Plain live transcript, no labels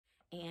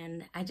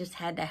and I just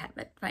had to have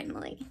it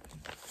finally.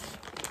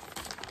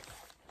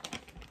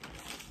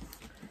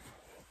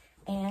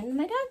 And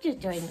my dog just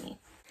joined me.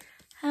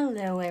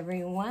 Hello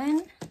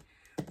everyone,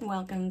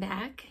 welcome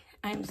back.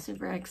 I'm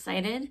super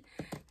excited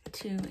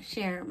to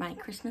share my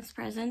Christmas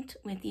present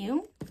with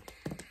you.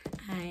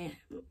 I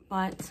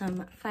bought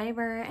some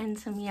fiber and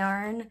some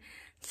yarn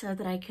so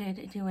that I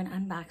could do an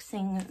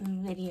unboxing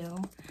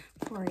video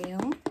for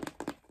you.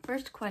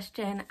 First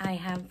question I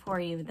have for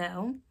you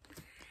though,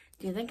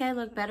 do you think I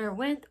look better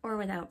with or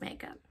without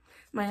makeup?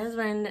 My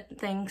husband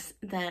thinks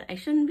that I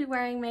shouldn't be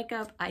wearing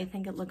makeup. I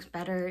think it looks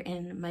better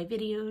in my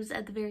videos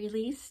at the very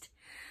least.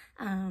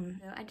 So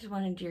I just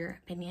wanted your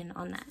opinion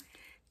on that.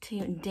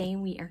 Today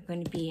we are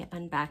going to be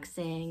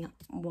unboxing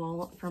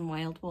wool from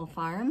Wild Wool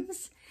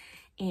Farms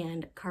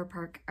and Carr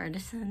Park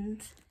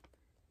Artisons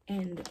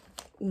and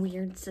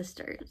Weird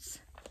Sisters.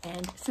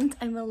 And since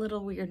I'm a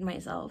little weird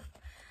myself,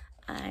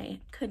 I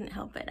couldn't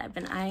help it. I've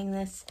been eyeing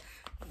this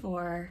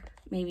for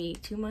maybe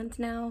 2 months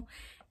now,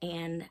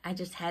 and I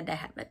just had to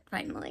have it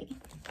finally.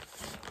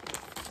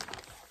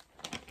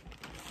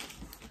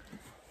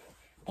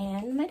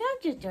 And my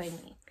dog just joined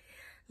me.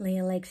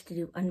 Leia likes to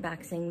do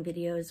unboxing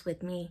videos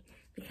with me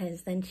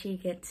because then she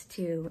gets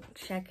to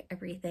check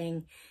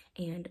everything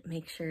and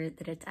make sure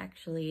that it's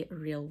actually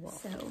real wool.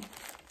 So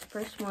the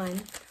first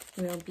one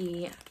will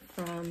be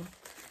from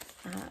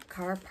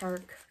Carr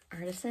Park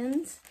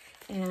Artisons,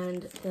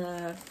 and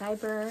the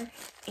fiber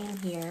in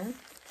here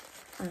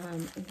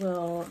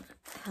will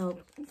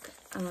help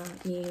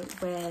me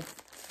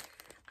with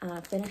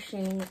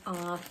finishing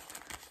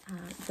off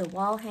the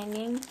wall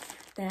hanging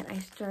that I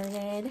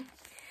started.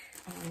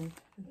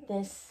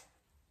 This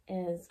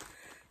is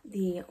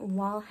the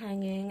wall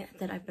hanging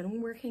that I've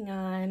been working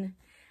on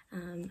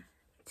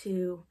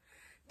to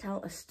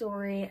tell a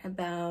story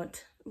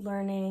about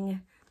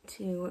learning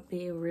to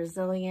be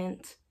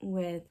resilient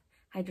with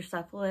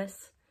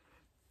hydrocephalus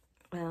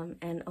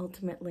and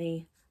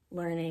ultimately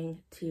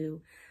learning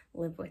to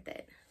live with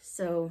it.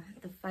 So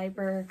the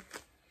fiber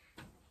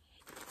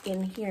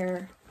in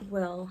here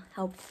will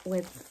help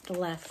with the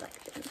last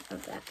section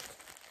of that.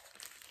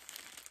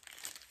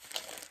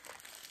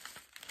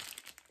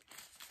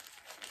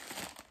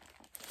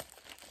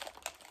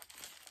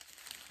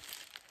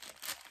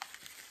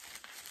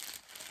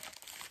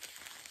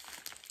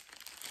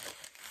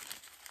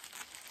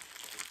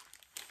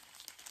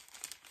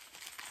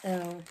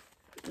 So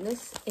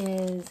this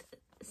is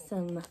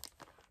some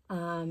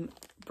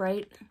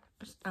bright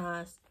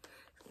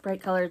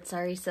colored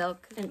sari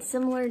silk, and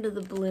similar to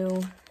the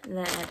blue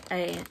that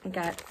I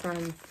got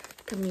from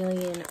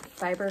Chameleon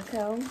Fiber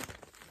Co.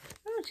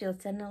 Oh, she'll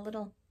send a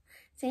little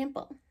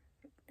sample.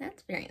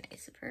 That's very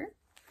nice of her.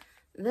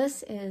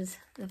 This is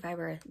the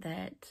fiber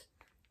that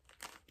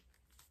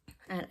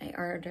I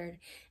ordered.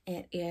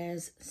 It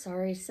is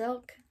sari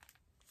silk,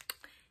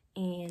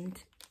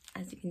 and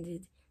as you can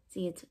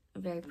see, it's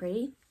very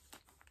pretty.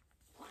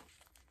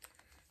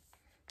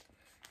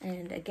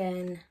 And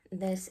again,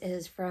 this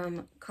is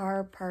from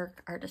Carr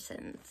Park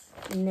Artisons.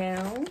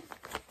 Now,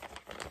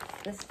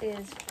 this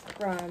is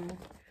from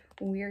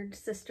Weird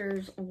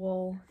Sisters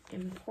Wool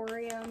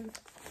Emporium.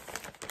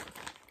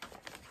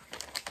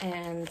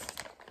 And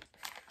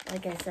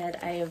like I said,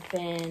 I have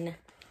been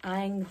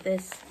eyeing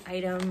this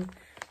item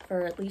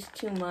for at least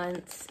 2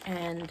 months,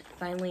 and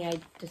finally I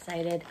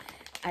decided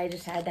I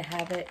just had to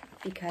have it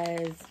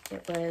because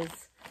it was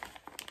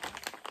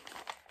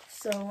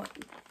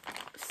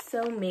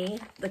so me.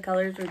 The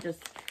colors were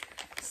just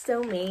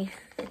so me.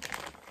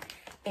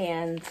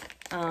 And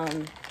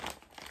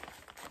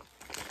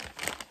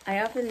I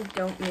often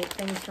don't make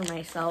things for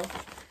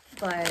myself,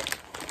 but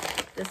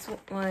this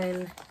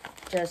one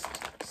just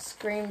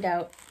screamed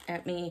out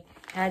at me,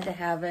 had to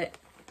have it,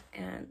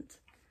 and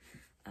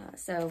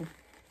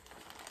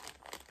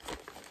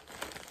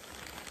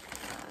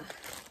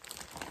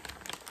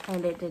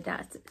and it did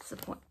not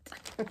disappoint.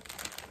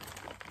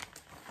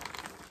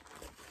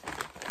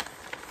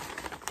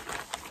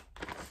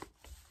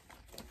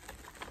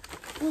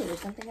 Ooh,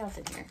 there's something else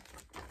in here.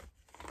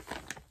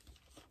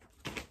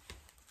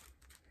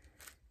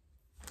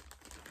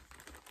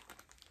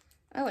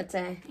 Oh, it's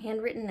a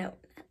handwritten note.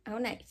 Oh,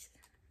 nice.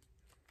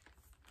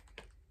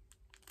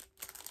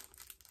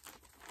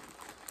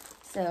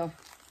 So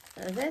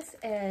this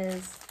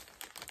is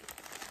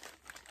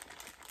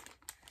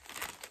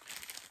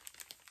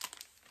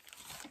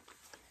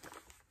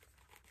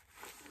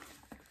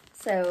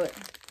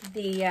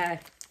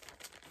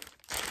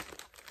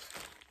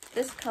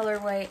this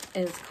colorway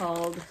is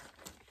called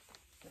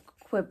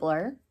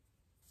Quibbler,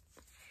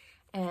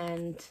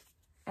 and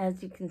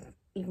as you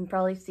can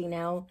probably see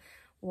now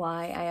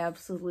why I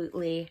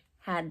absolutely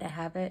had to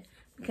have it,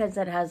 because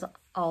it has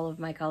all of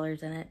my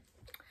colors in it.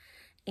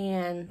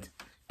 And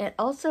it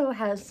also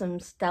has some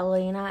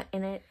stellina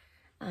in it.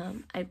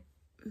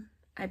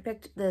 I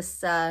picked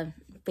this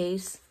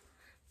base,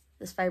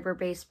 this fiber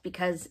base,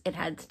 because it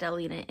had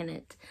stellina in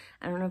it.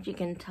 I don't know if you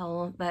can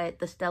tell, but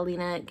the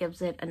stellina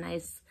gives it a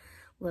nice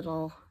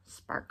little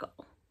sparkle.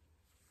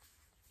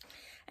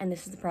 And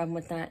this is the problem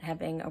with not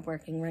having a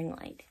working ring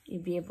light.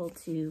 You'd be able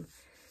to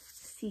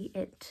see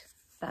it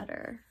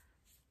better.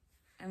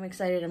 I'm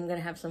excited. I'm gonna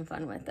have some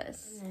fun with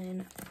this. And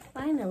then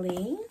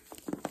finally,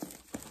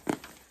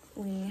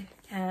 we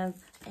have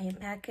a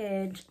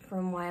package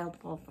from Wild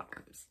Wool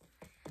Farms.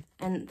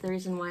 And the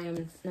reason why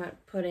I'm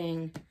not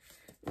putting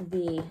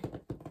the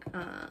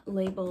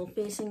label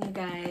facing you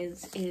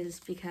guys is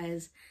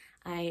because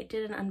I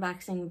did an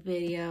unboxing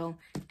video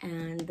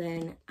and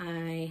then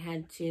I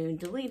had to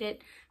delete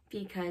it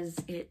because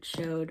it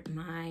showed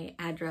my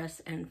address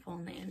and full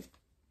name.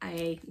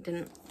 I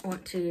didn't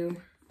want to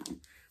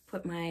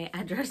put my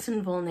address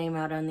and full name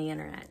out on the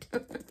internet.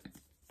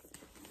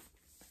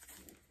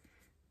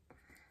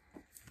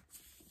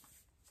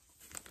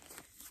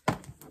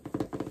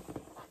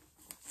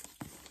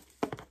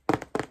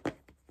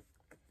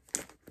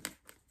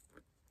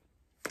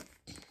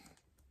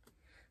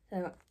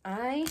 So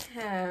I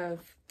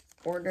have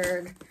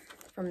ordered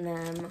from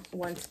them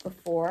once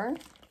before,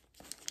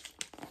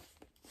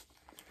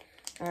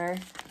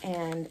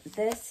 and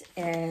this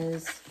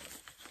is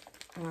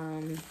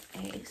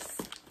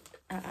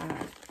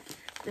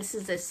this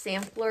is a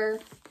sampler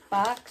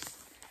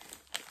box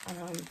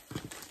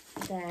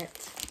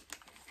that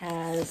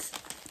has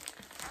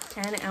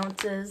 10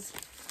 ounces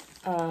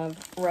of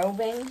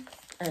roving,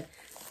 or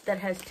that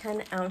has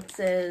 10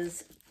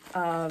 ounces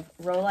of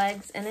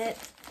rolags in it.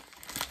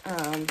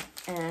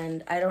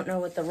 And I don't know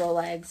what the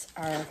rolags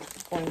are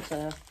going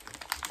to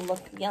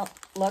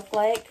look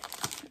like,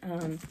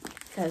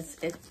 because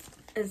it's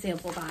a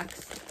sample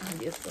box,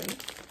 obviously.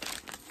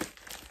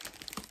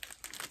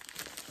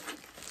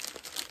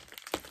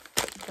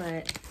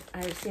 But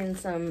I've seen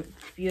some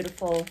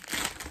beautiful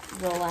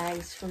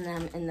rolags from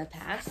them in the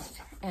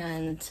past,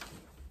 and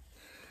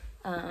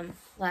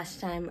last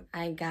time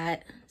I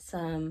got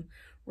some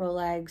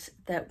rolags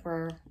that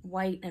were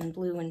white and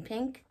blue and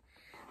pink.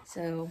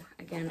 So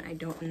again, I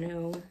don't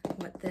know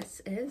what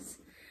this is,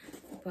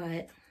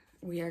 but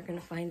we are going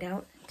to find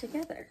out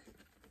together.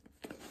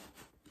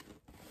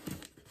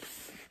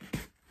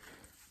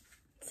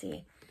 Let's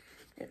see.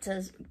 It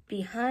says,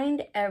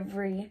 behind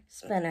every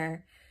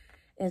spinner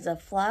is a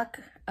flock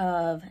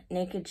of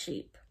naked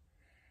sheep.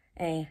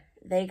 Hey,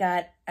 they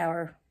got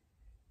our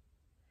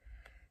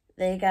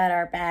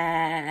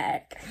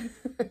back.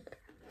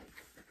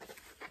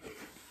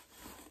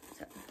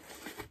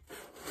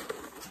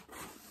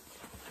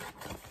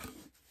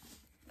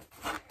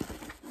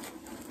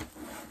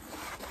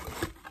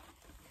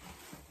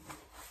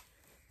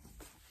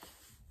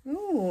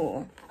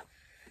 Ooh,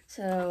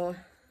 so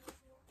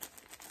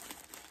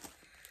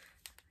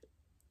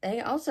they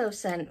also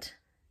sent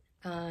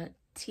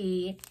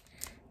tea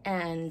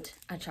and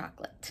a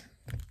chocolate.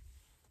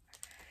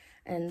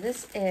 And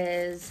this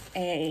is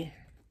a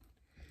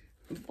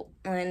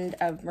blend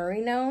of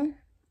Merino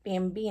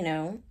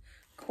Bamboo,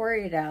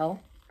 Corriedale,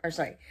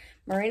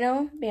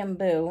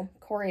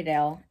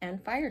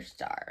 and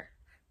Firestar.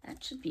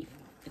 That should be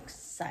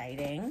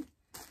exciting.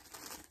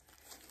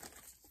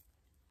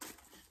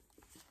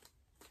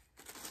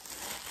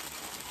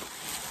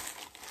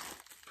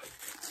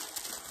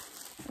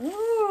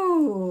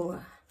 Ooh,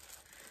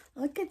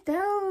 look at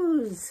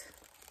those.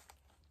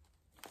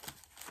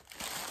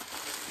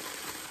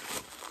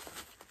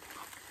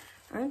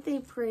 Aren't they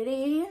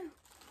pretty?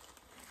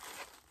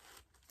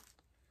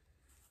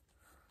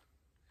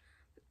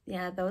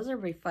 Yeah, those will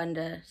be fun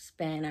to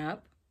spin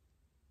up.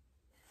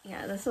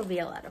 Yeah, this will be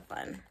a lot of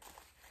fun.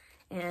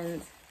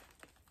 And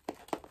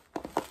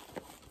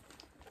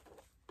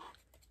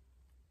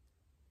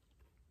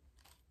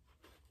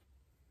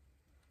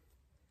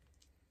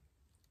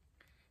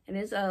it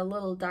is a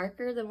little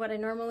darker than what I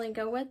normally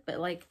go with, but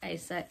like I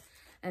said,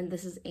 and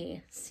this is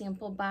a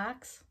sample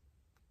box.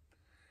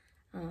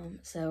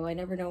 So I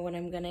never know what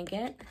I'm gonna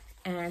get,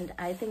 and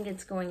I think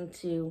it's going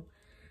to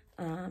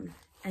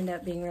end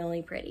up being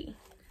really pretty.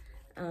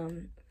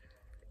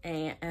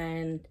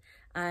 And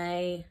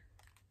I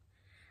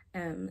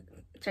am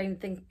trying to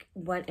think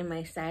what in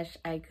my stash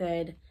I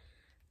could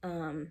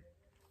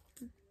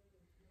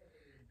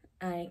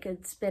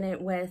spin it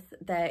with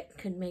that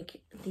could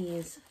make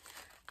these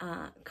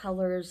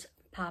colors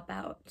pop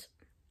out.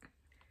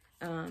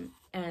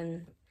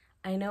 And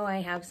I know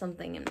I have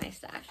something in my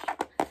stash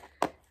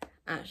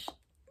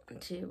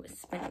to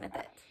spin with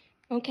it.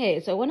 Okay,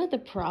 so one of the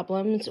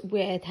problems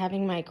with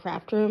having my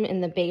craft room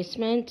in the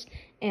basement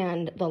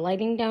and the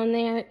lighting down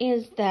there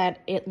is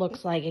that it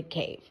looks like a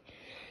cave.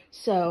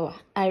 So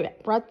I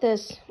brought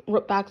this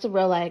box of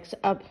rolags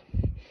up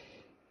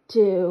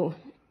to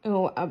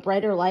a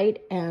brighter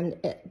light, and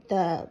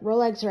the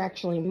rolags are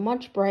actually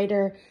much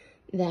brighter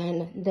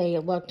than they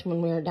looked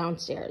when we were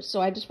downstairs.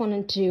 So I just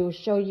wanted to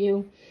show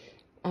you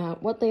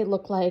what they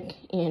look like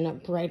in a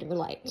brighter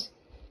light.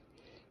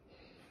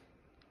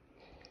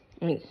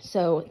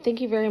 So thank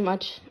you very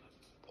much,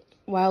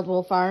 Wild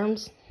Wool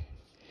Farms,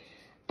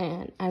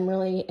 and I'm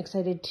really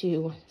excited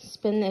to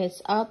spin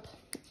this up.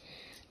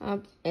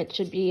 It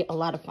should be a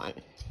lot of fun.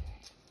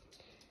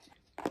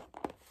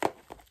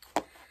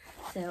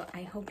 So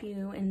I hope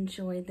you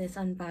enjoyed this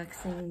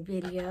unboxing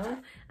video.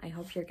 I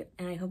hope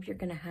you're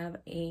gonna have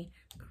a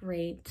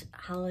great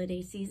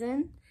holiday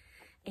season.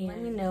 And let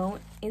me know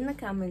in the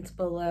comments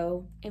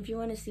below if you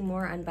want to see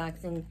more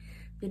unboxing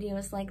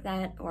videos like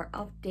that, or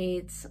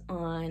updates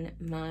on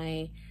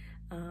my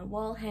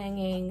wall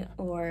hanging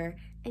or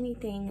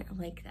anything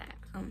like that.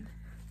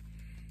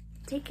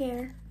 Take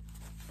care.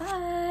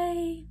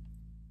 Bye.